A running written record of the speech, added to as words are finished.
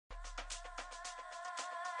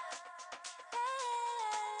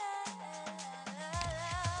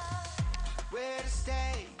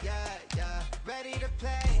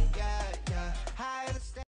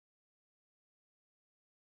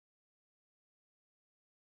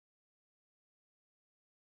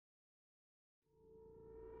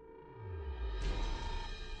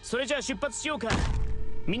それじゃあ出発しようか。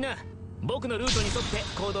みんな僕のルートに沿って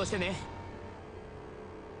行動してね。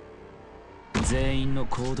全員の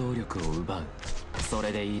行動力を奪う。そ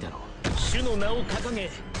れでいいだろう。主の名を掲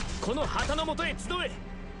げ、この旗のもとへ集え。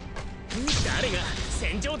誰が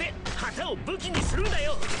戦場で旗を武器にするんだ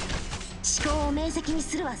よ。思考を明晰に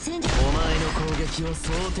するわ戦場。お前の攻撃を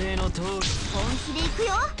想定の通り。本気で行く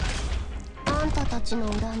よ。あんたたち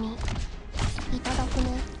の恨みいただく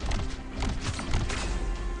ね。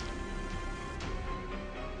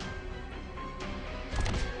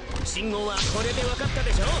信号はこれで分かった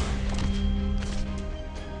でしょ。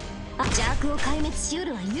邪悪を壊滅しう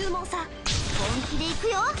るは勇猛さ。本気で行く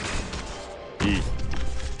よ。いい。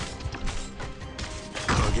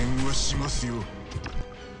加減はしますよ。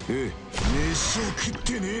ええ、飯を食っ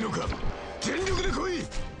てねえのか。全力で来い。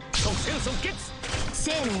即戦即決。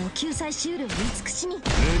生命を救済しうるは慈しみ。無駄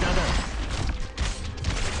だ。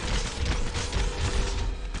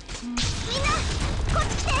みんなこっ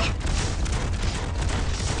ち来て。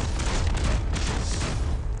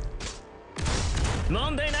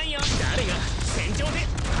問題ないよ。誰が戦場で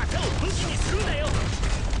旗を武器にするんだよ。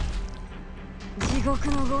地獄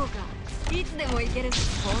の豪華いつでも行ける。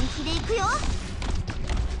本気で行くよ。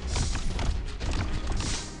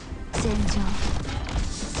戦場、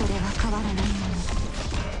それは変わらないも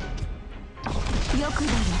の。よく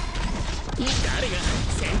だね。誰が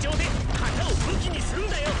戦場で旗を武器にするん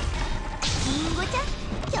だよ。リンゴちゃん、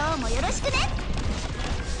今日もよろしくね。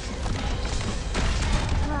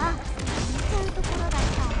うわ、そういうところだった。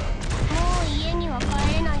もう家には帰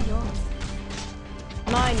れないよ。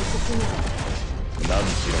前に進むぞ。何ちらの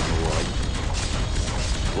愛、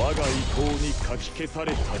我が意向にかき消さ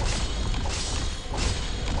れたり。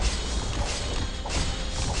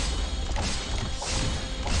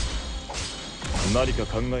何か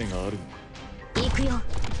考えがあるのか。行くよ。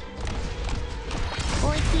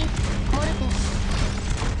おいきモルテ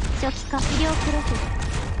初期化医療プロセス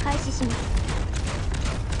開始します。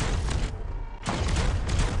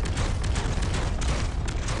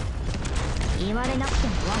言われなくて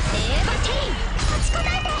もエーバティーン立ちこた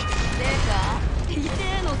えて。でか痛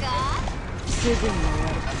えのか。すぐに終わ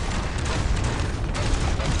る。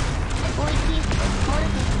おいきモル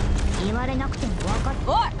テ言われなくても分かっ。お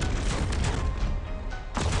い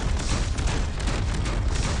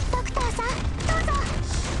ドクターさん、どうぞ。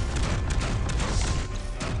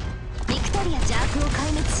ビクトリア邪悪を壊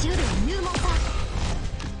滅しうる勇猛さ。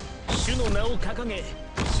主の名を掲げ。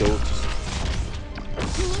承知した。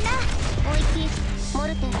みんなおいきモル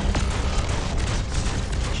テ。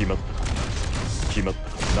決まった決まった。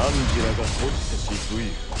何時らが閉じてし武勇。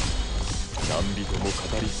何人も語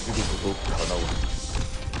り継ぐことかなわ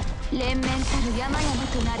連綿たる山々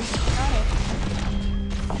となる。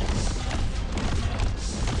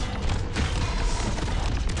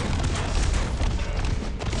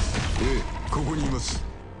ええ、ここにいます。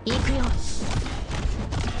行くよ。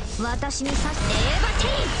私に刺してエーバティ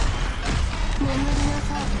ーン。眠りなさ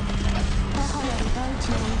い。母なる大地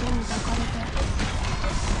の腕に抱かれて。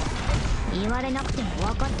言われなくても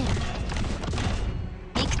分かってる。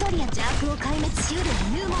ビクトリア邪悪を壊滅しうる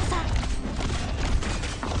勇猛さ。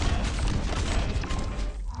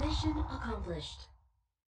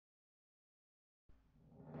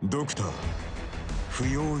ドクター、不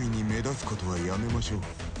用意に目立つことはやめましょう。